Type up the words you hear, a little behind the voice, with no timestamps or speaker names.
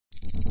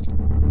Hey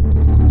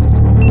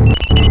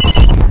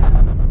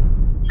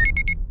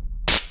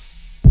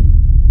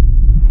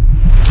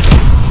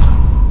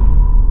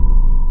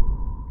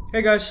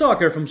guys, Sak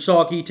here from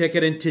SAKITECH,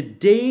 and in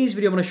today's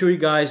video I'm going to show you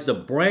guys the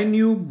brand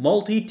new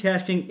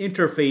multitasking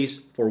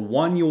interface for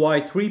One UI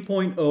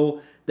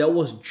 3.0 that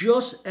was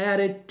just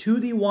added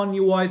to the One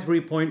UI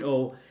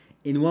 3.0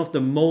 in one of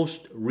the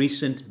most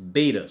recent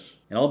betas.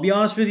 And I'll be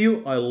honest with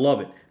you, I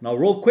love it. Now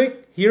real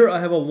quick, here I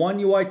have a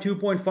One UI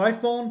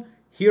 2.5 phone,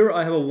 here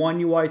I have a One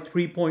UI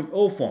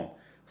 3.0 phone.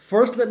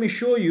 First, let me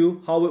show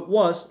you how it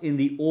was in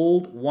the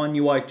old One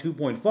UI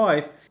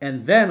 2.5,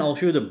 and then I'll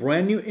show you the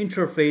brand new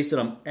interface that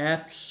I'm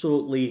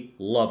absolutely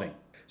loving.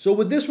 So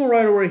with this one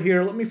right over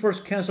here, let me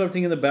first cancel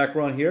everything in the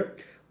background here.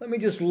 Let me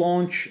just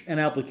launch an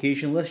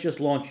application. Let's just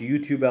launch a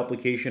YouTube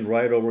application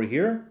right over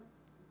here.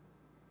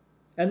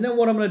 And then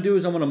what I'm going to do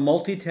is I'm going to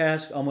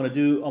multitask. I'm going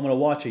to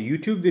watch a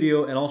YouTube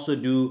video and also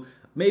do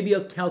maybe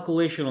a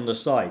calculation on the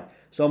side.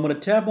 So I'm going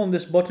to tap on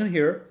this button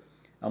here.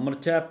 I'm going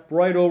to tap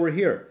right over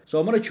here. So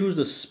I'm going to choose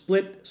the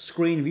split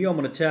screen view. I'm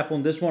going to tap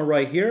on this one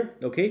right here,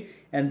 okay?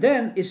 And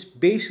then it's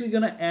basically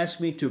going to ask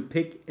me to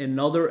pick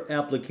another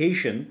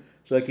application.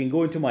 So I can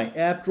go into my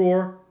app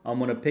drawer. I'm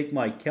going to pick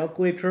my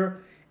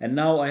calculator. And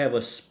now I have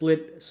a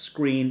split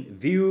screen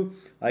view.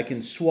 I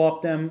can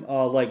swap them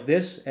like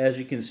this, as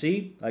you can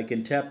see. I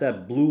can tap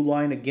that blue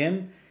line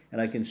again,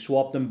 and I can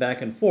swap them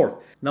back and forth.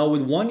 Now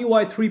with One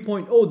UI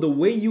 3.0, the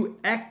way you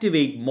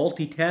activate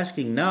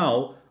multitasking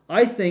now,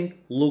 I think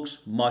looks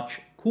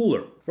much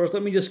cooler. First,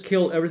 let me just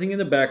kill everything in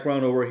the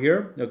background over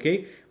here,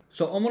 okay?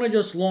 So I'm gonna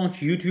just launch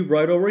YouTube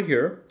right over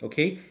here,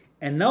 okay?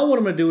 And now what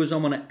I'm gonna do is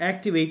I'm gonna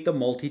activate the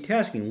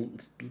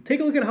multitasking. Take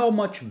a look at how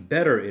much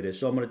better it is.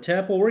 So I'm gonna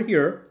tap over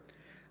here.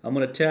 I'm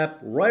gonna tap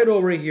right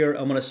over here.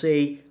 I'm gonna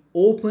say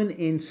open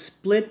in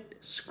split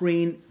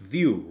screen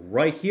view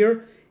right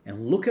here.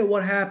 And look at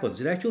what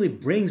happens. It actually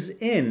brings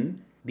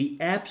in the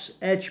app's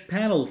edge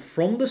panel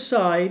from the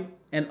side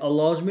and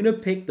allows me to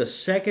pick the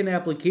second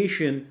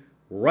application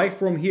right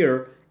from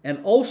here.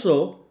 And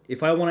also,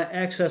 if I want to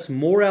access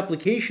more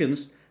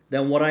applications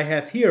than what I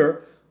have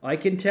here, I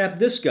can tap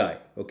this guy,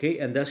 okay?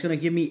 And that's going to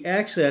give me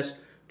access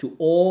to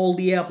all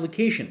the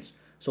applications.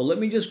 So let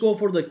me just go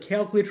for the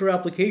calculator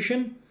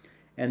application,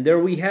 and there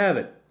we have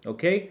it,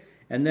 okay?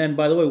 And then,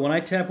 by the way, when I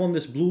tap on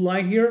this blue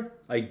line here,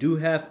 I do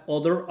have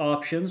other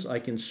options. I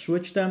can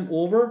switch them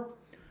over.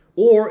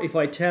 Or if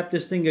I tap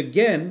this thing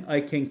again, I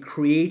can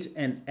create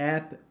an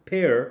app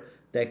pair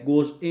that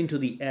goes into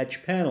the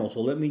edge panel. So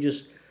let me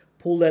just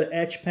pull that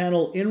edge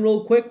panel in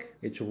real quick.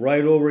 It's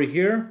right over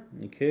here.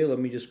 Okay, let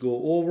me just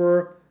go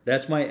over.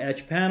 That's my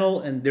edge panel,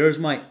 and there's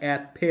my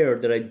app pair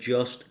that I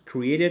just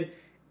created.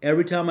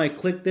 Every time I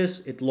click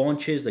this, it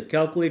launches the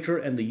calculator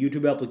and the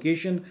YouTube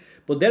application.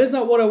 But that is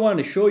not what I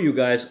wanted to show you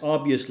guys,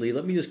 obviously.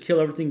 Let me just kill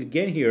everything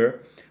again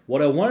here.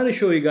 What I wanted to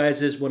show you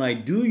guys is when I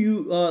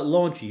do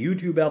launch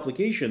YouTube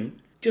application,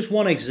 just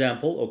one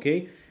example,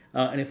 okay?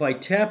 And if I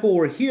tap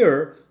over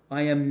here,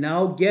 I am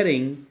now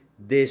getting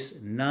this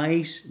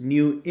nice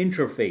new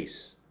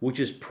interface, which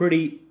is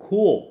pretty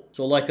cool.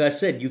 So like I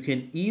said, you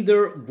can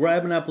either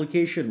grab an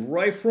application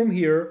right from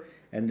here,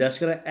 and that's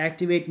going to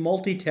activate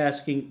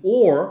multitasking,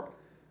 or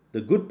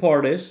the good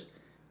part is,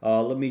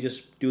 let me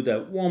just do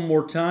that one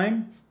more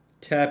time.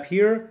 Tap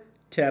here,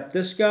 tap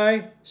this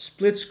guy,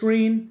 split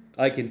screen.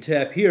 I can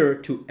tap here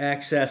to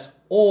access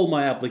all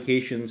my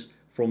applications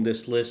from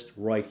this list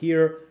right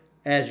here,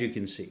 as you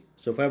can see.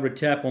 So if I ever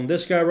tap on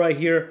this guy right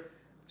here,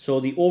 so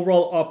the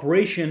overall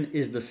operation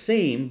is the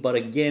same, but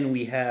again,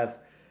 we have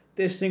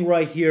this thing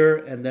right here,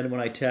 and then when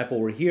I tap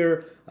over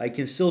here, I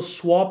can still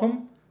swap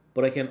them,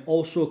 but I can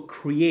also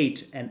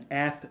create an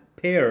app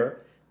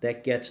pair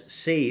that gets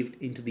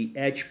saved into the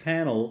edge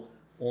panel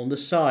on the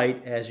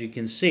side, as you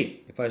can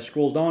see. If I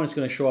scroll down, it's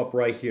going to show up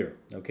right here,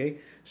 okay?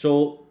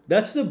 So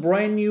that's the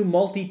brand new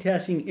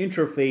multitasking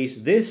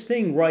interface. This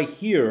thing right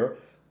here,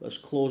 let's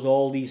close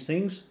all these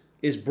things,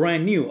 is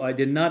brand new. I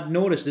did not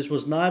notice this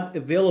was not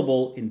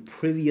available in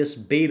previous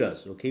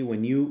betas, okay?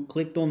 When you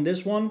clicked on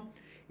this one,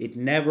 it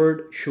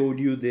never showed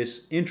you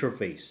this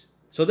interface.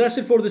 So that's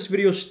it for this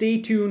video. Stay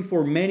tuned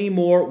for many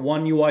more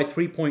One UI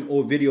 3.0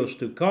 videos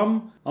to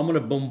come. I'm going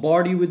to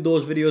bombard you with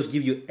those videos,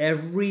 give you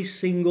every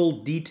single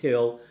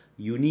detail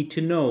you need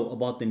to know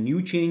about the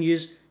new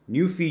changes,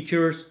 new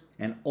features,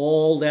 and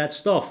all that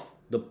stuff.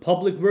 The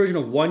public version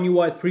of One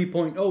UI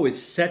 3.0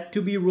 is set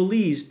to be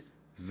released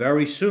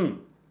very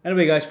soon.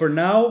 Anyway guys, for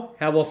now,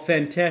 have a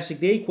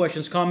fantastic day.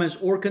 Questions, comments,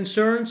 or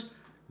concerns,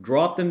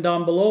 drop them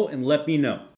down below and let me know.